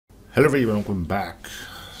Hello everyone, welcome back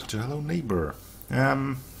to Hello Neighbor.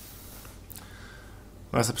 Last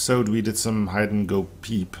episode we did some hide and go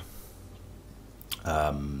peep.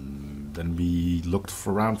 Then we looked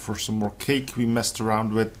around for some more cake. We messed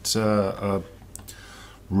around with a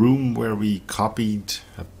room where we copied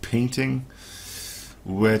a painting,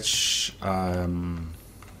 which ended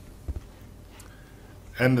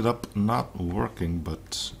up not working.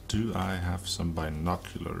 But do I have some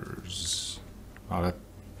binoculars? Oh, that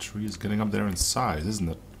tree is getting up there in size, isn't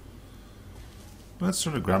it? Let's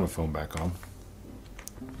turn the gramophone back on.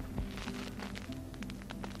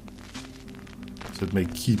 So it may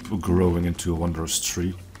keep growing into a wondrous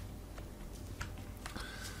tree.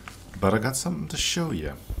 But I got something to show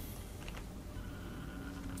you.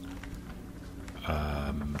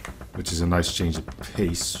 Which is a nice change of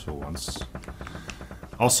pace for once.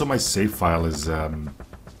 Also, my save file is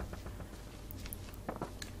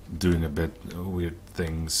doing a bit weird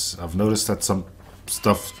things. I've noticed that some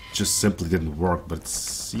stuff just simply didn't work, but it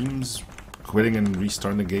seems quitting and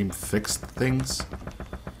restarting the game fixed things.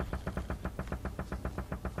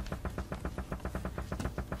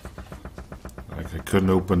 Like I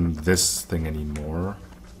couldn't open this thing anymore,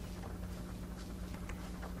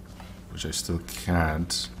 which I still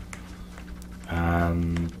can't,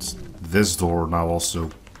 and this door now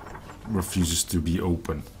also refuses to be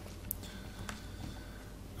open.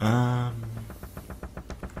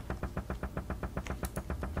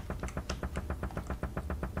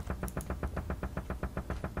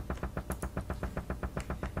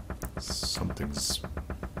 Something's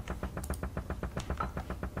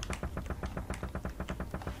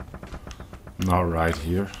not right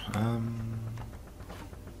here.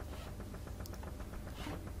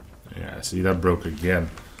 Yeah, see, that broke again.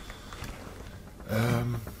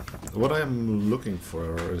 What I'm looking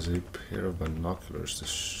for is a pair of binoculars to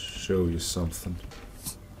show you something.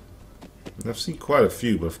 I've seen quite a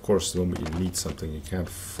few, but of course the moment you need something you can't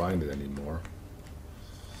find it anymore.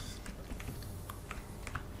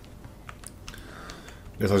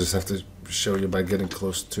 Guess I'll just have to show you by getting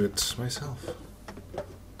close to it myself.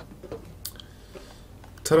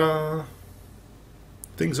 Ta-da!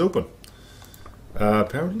 Things open.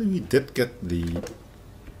 Apparently we did get the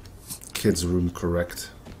kids' room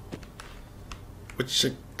correct, which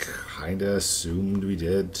I kinda assumed we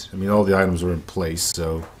did. I mean, all the items were in place,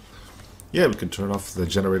 so yeah, we can turn off the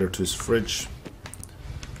generator to his fridge.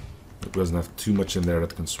 It doesn't have too much in there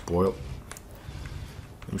that can spoil.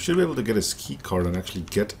 And we should be able to get his key card and actually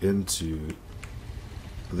get into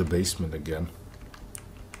the basement again.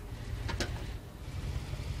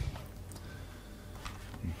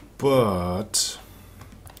 But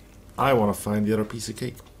I want to find the other piece of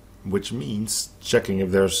cake, which means checking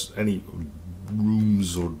if there's any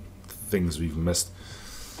rooms or things we've missed.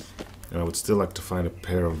 And I would still like to find a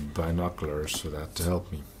pair of binoculars for that to help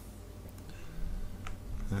me.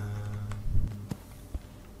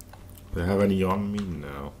 Do I have any on me?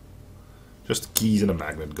 No. Just keys and a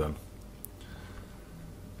magnet gun.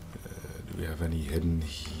 Do we have any hidden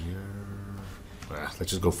here? Let's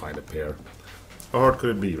just go find a pair. How hard could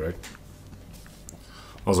it be, right?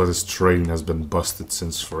 Also, this train has been busted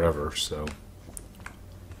since forever, so...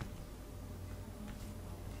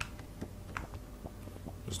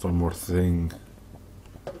 Just one more thing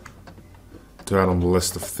to add on the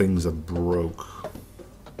list of things that broke.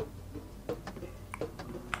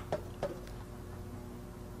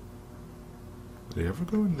 Did they ever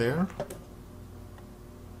go in there?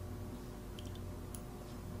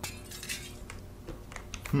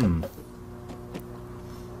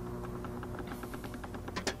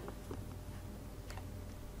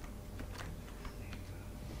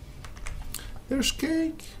 There's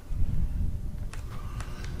cake!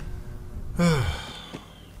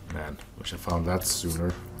 Man, wish I found that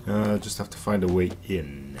sooner. Just have to find a way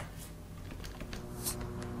in.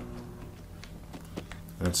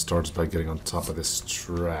 That starts by getting on top of this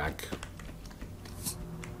track.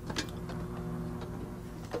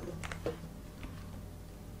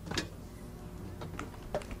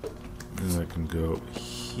 And I can go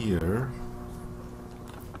here.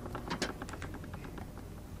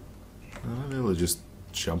 I'll be able to just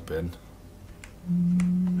jump in.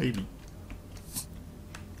 Maybe.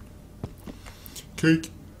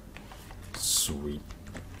 Cake. Sweet.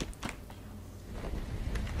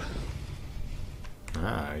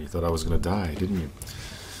 You thought I was gonna die, didn't you?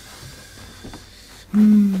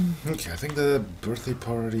 Okay, I think the birthday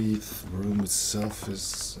party room itself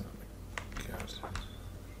is... Oh my god.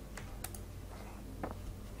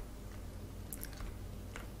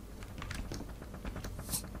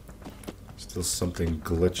 Still something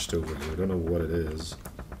glitched over here. I don't know what it is.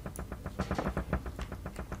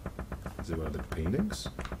 Is it one of the paintings?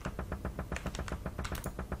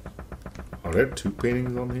 Are there two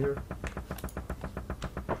paintings on here?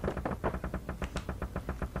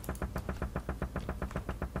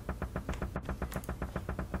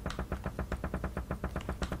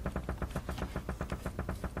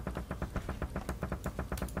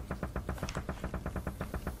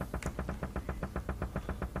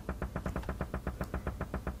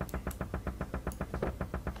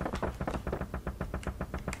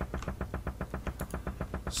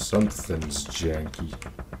 Something's janky.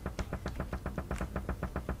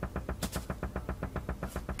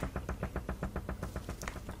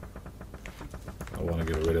 I want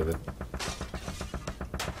to get rid of it.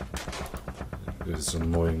 It's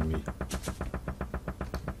annoying me.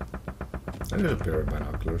 And there's a pair of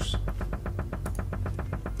binoculars.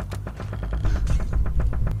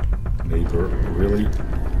 Neighbor, really?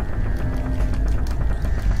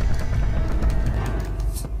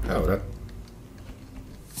 Oh, that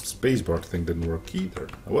spacebar thing didn't work either.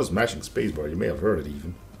 I was mashing spacebar, you may have heard it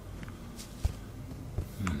even.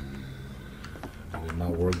 Did it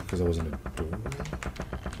not work because I was in a doorway?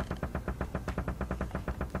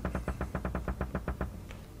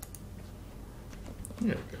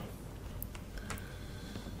 There we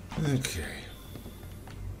go. Okay.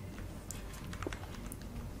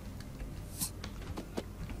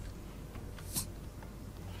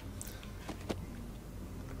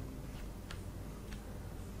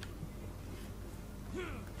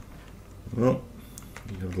 Well,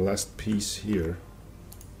 we have the last piece here.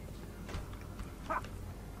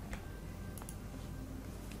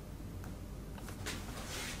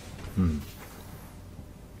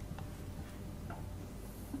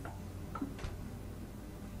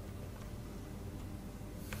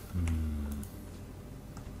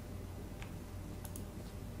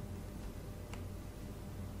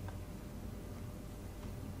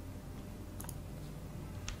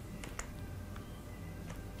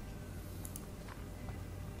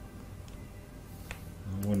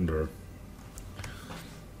 Wonder.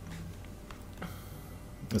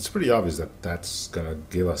 It's pretty obvious that that's gonna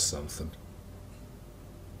give us something.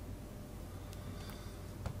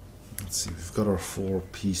 Let's see, we've got our 4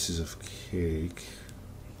 pieces of cake.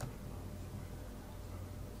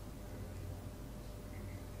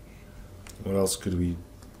 What else could we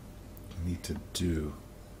need to do?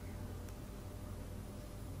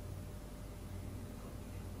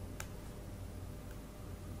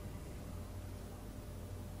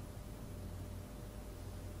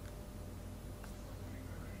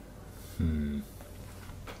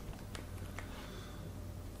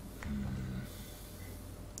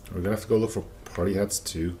 We're gonna have to go look for party hats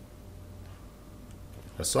too.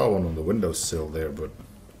 I saw one on the windowsill there, but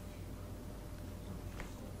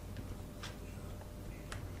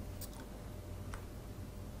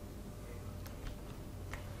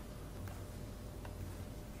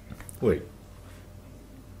wait.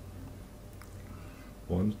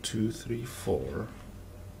 1, 2, 3, 4.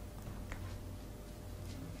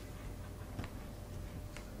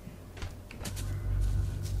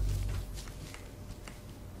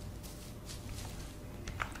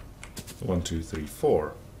 One, two, three,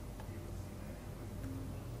 4.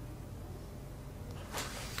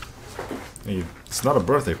 Hey, it's not a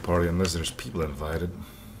birthday party unless there's people invited.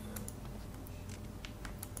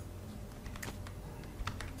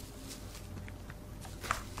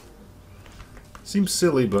 Seems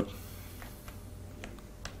silly, but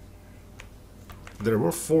there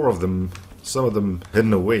were 4 of them, some of them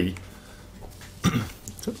hidden away.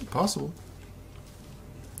 Could be possible.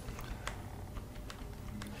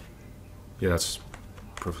 Yeah, that's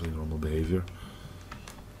perfectly normal behavior.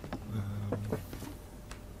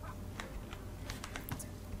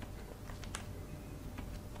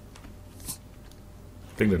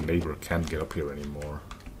 I think the neighbor can't get up here anymore,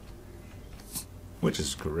 which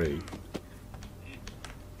is great.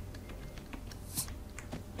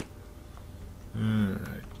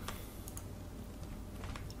 Alright.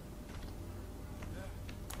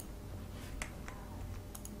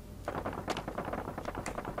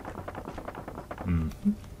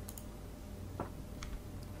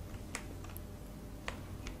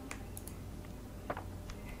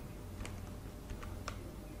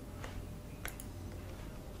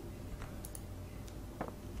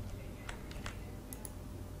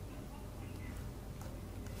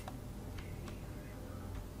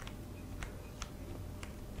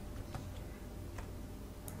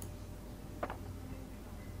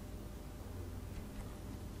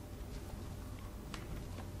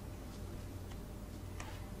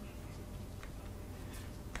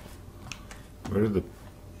 Where did the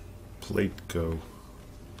plate go?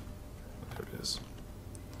 There it is.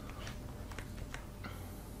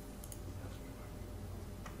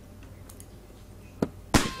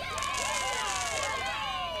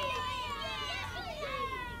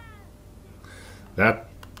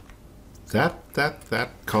 That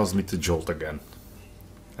caused me to jolt again.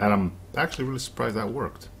 And I'm actually really surprised that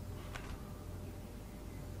worked.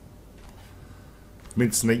 I mean,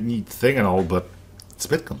 it's a neat thing and all, but it's a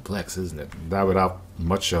bit complex, isn't it? That without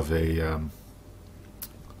much of a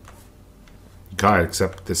guide,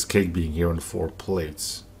 except this cake being here on 4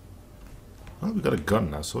 plates. Well, we got a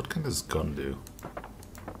gun now, so what can this gun do?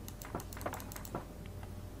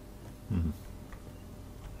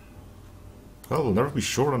 Well, we'll never be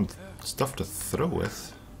short on stuff to throw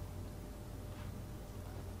with.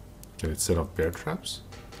 Can it set off bear traps?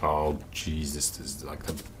 Oh, jeez, this is like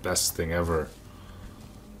the best thing ever.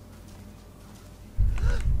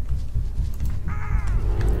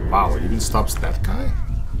 Wow, it even stops that guy?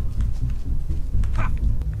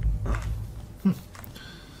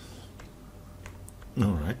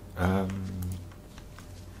 Alright,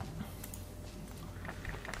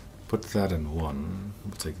 put that in one.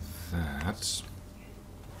 We'll take that.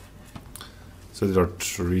 So did our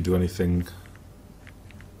tree do anything?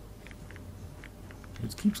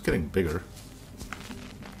 It keeps getting bigger.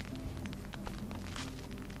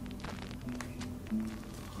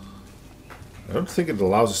 I don't think it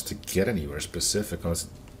allows us to get anywhere specific unless it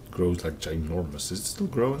grows like ginormous. Is it still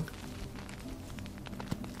growing?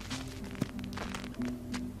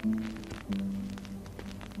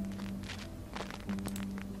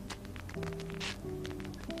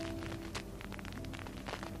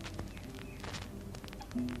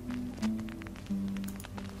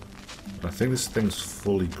 I think this thing's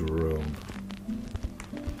fully grown.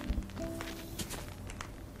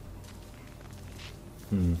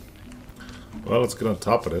 Well, let's get on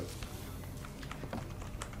top of it.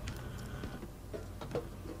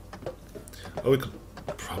 Oh, we could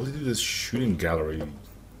probably do this shooting gallery.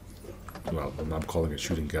 Well, I'm calling it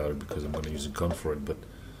shooting gallery because I'm going to use a gun for it, but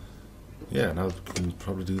yeah, now we can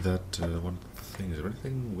probably do that one thing. Is there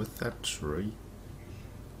anything with that tree?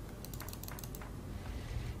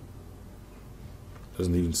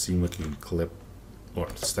 Doesn't even seem like you can clip or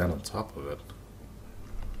stand on top of it.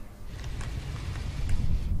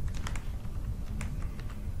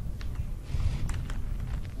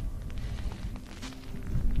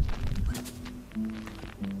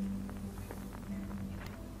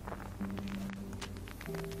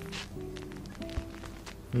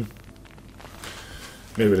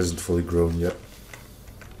 Maybe it isn't fully grown yet.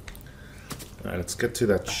 Alright, let's get to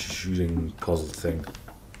that shooting puzzle thing.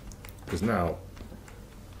 Because now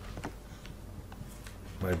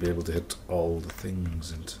I might be able to hit all the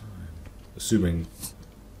things in time. Assuming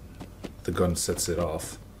the gun sets it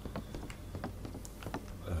off.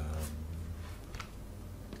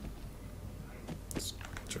 It's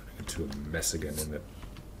turning into a mess again, isn't it?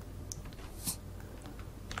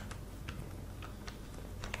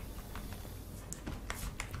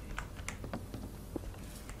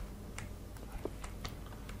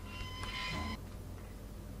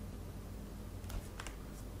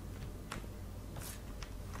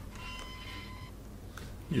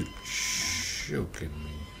 You're joking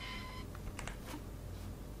me.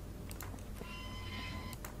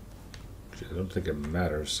 I don't think it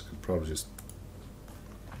matters. I could probably just...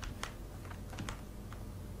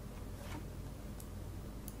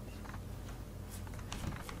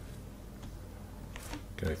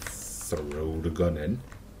 Can I throw the gun in?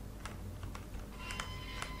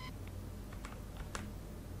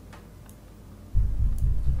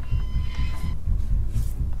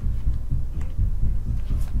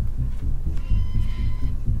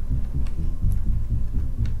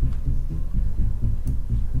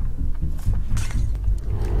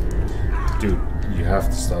 Dude, you have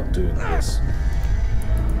to stop doing this.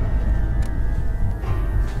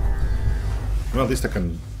 Well, at least I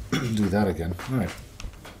can do that again. Alright.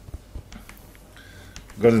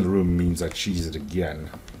 Gun in the room means I cheese it again.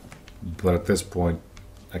 But at this point,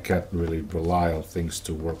 I can't really rely on things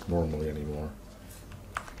to work normally anymore.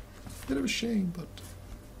 Bit of a shame, but...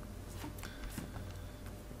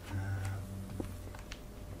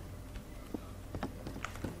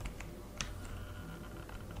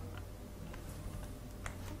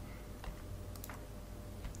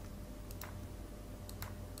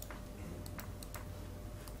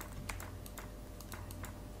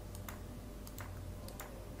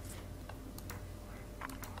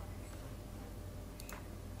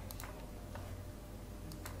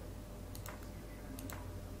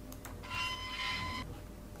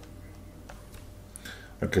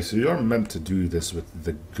 Okay, so you are meant to do this with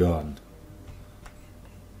the gun.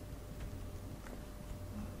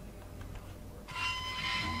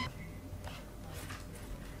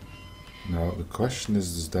 Now, the question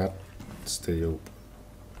is, does that stay open?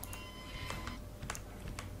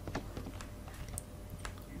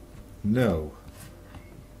 No.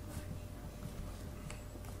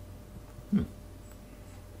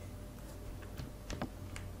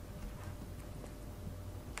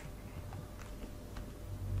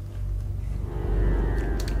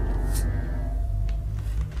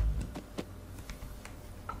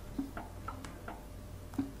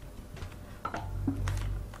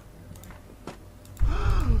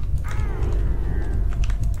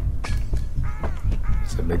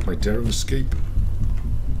 Make my daring escape.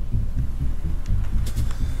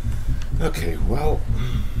 Okay, well,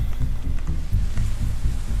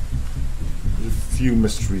 there's a few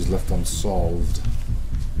mysteries left unsolved,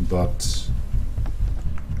 but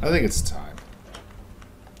I think it's time.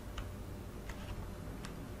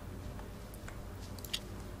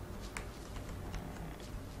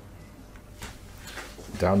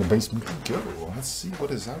 Down the basement we go. Let's see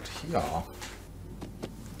what is out here.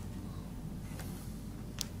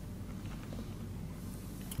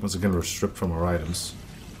 Once again, we're stripped from our items.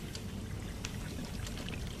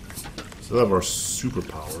 Still have our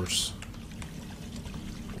superpowers.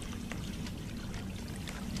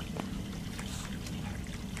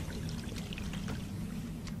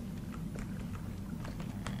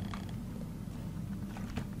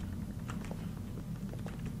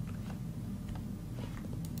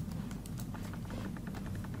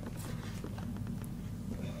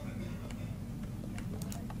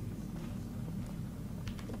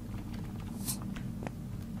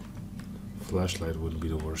 Flashlight wouldn't be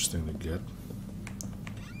the worst thing to get.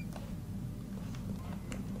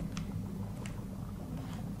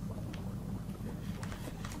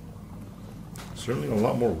 Certainly a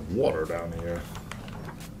lot more water down here.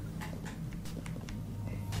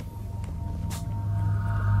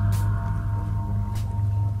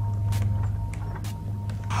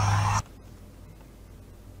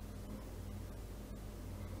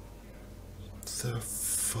 The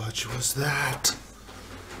fudge was that?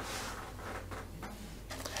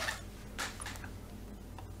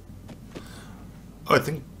 Oh, I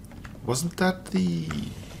think, wasn't that the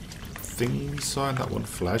thing we saw in that one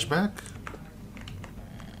flashback?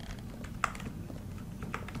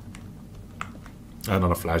 Not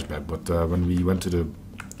a flashback, but when we went to the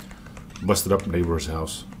busted up neighbor's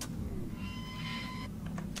house.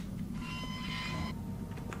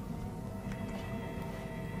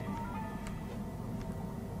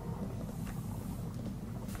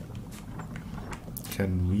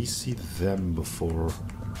 Can we see them before?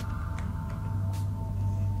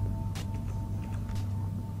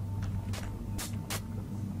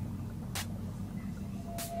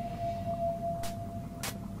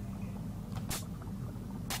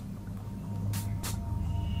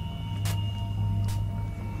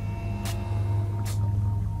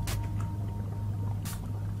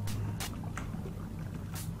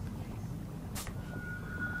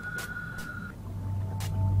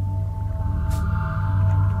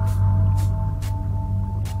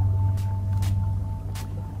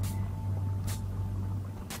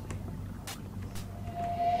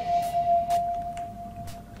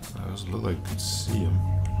 Looked like I could see him.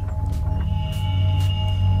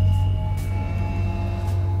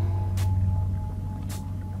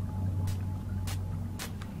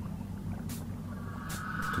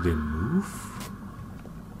 Do they move?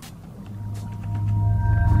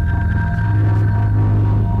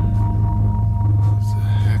 What the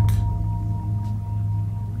heck?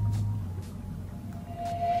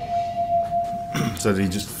 So did he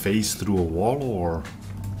just phase through a wall, or?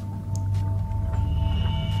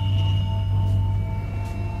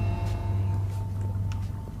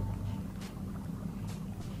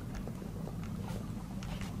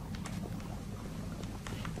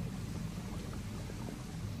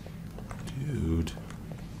 Dude.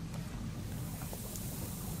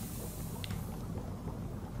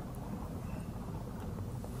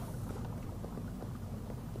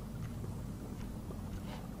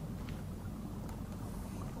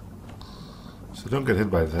 So don't get hit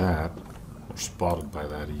by that, or spotted by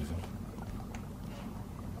that even.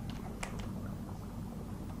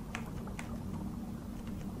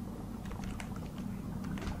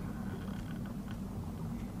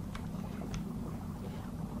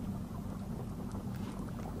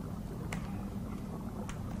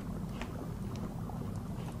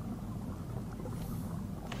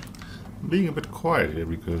 Being a bit quiet here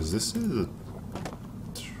because this is a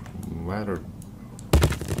rather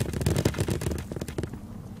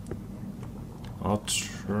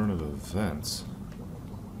alternative events.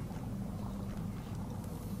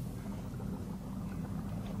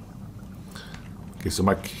 Okay, so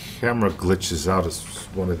my camera glitches out as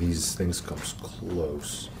one of these things comes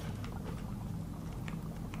close.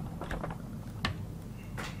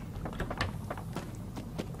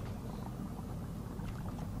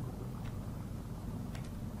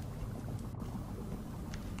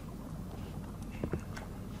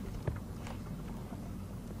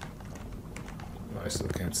 still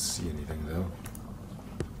can't see anything though.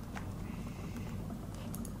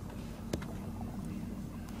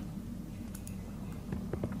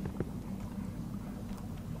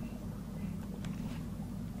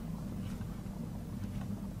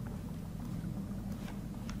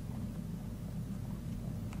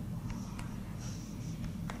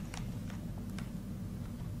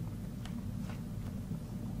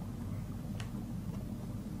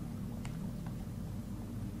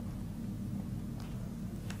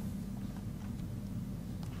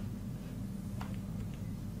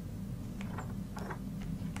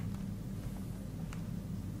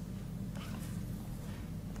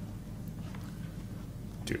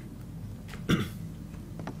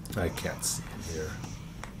 I can't see him here.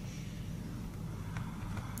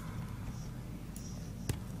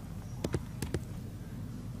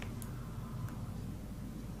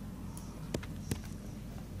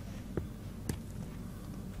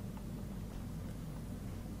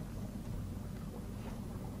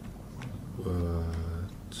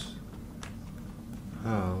 What?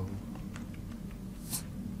 How?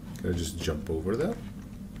 Can I just jump over that?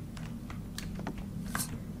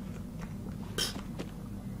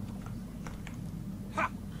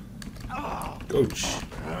 Ouch.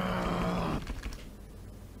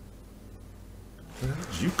 Where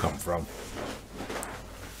did you come from?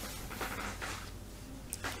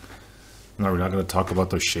 No, we're not going to talk about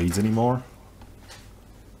those shades anymore.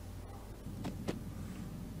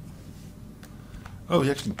 Oh, he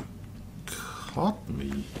actually caught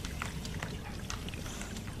me.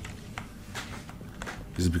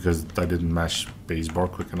 Is it because I didn't mash spacebar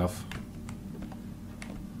quick enough?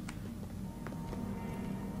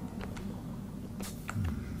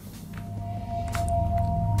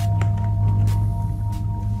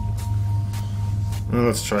 Well,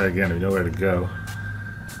 let's try again. We know where to go.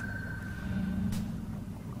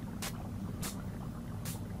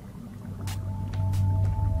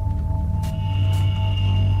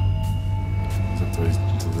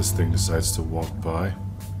 Until this thing decides to walk by.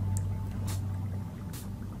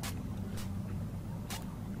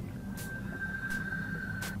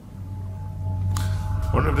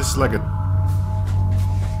 I wonder if this is like a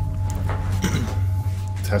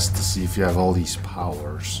test to see if you have all these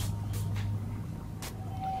powers.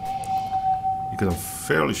 Because I'm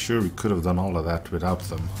fairly sure we could have done all of that without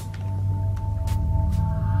them.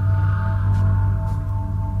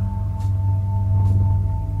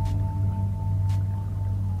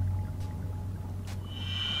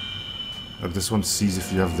 Like this one sees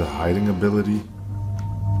if you have the hiding ability.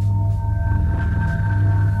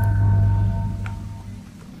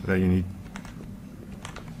 Then you need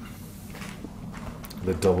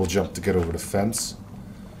the double jump to get over the fence.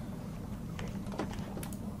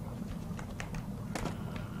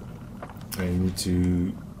 And you need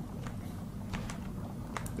to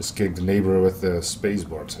escape the neighbor with the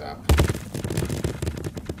spacebar tap.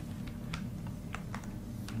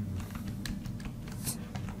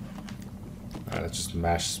 Alright, let's just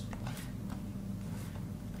mash.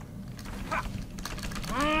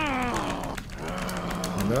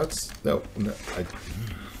 No, it's no.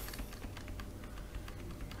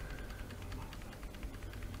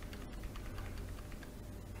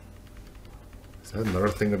 Is that another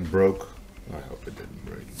thing that broke? I hope it didn't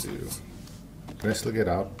break too. Can I still get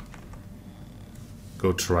out?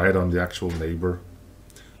 Go try it on the actual neighbor.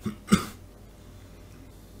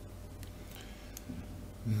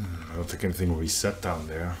 I don't think anything reset down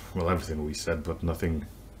there. Well, everything reset, but nothing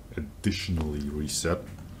additionally reset.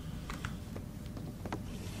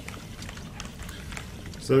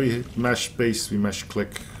 So we mash space, we mash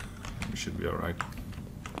click. We should be alright.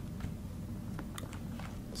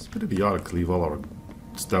 It's a bit idiotic to leave all our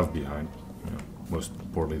stuff behind. You know, most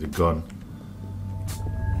importantly, the gun.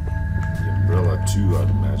 The umbrella too, I'd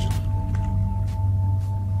imagine.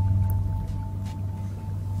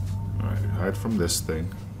 Alright, hide from this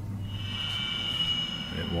thing.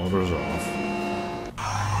 It wanders off.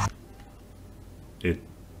 It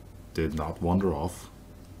did not wander off.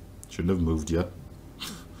 Shouldn't have moved yet.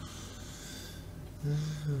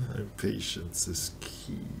 Patience is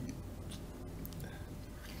key.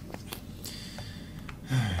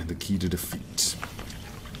 The key to defeat.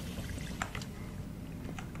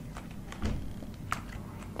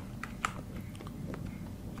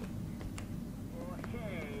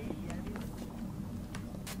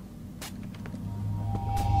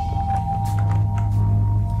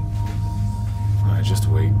 Alright, just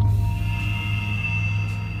wait.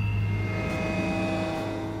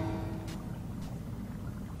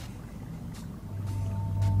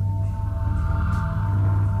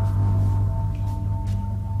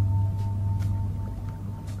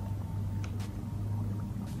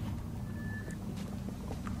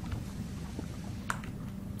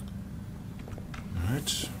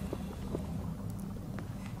 Alright.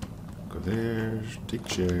 Go there, take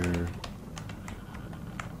chair.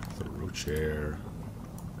 Throw chair.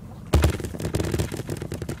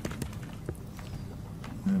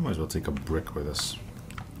 I might as well take a brick with us.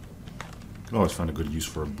 Can always find a good use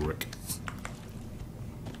for a brick.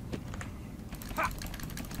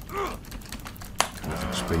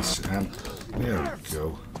 Space, and there we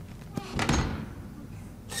go.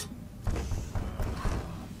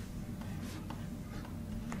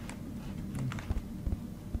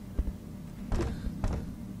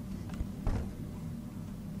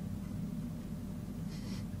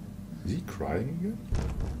 Is he crying again?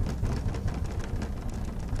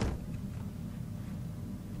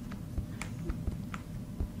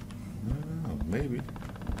 I don't know, maybe.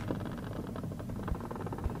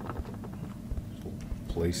 This whole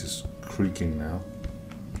place is creaking now.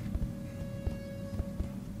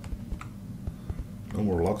 No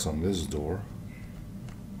more locks on this door.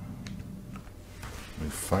 We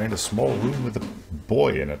find a small room with a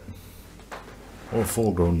boy in it. Or a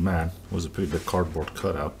full-grown man. It was a pretty big cardboard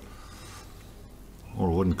cutout. Or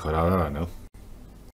a wooden cutout, I don't know.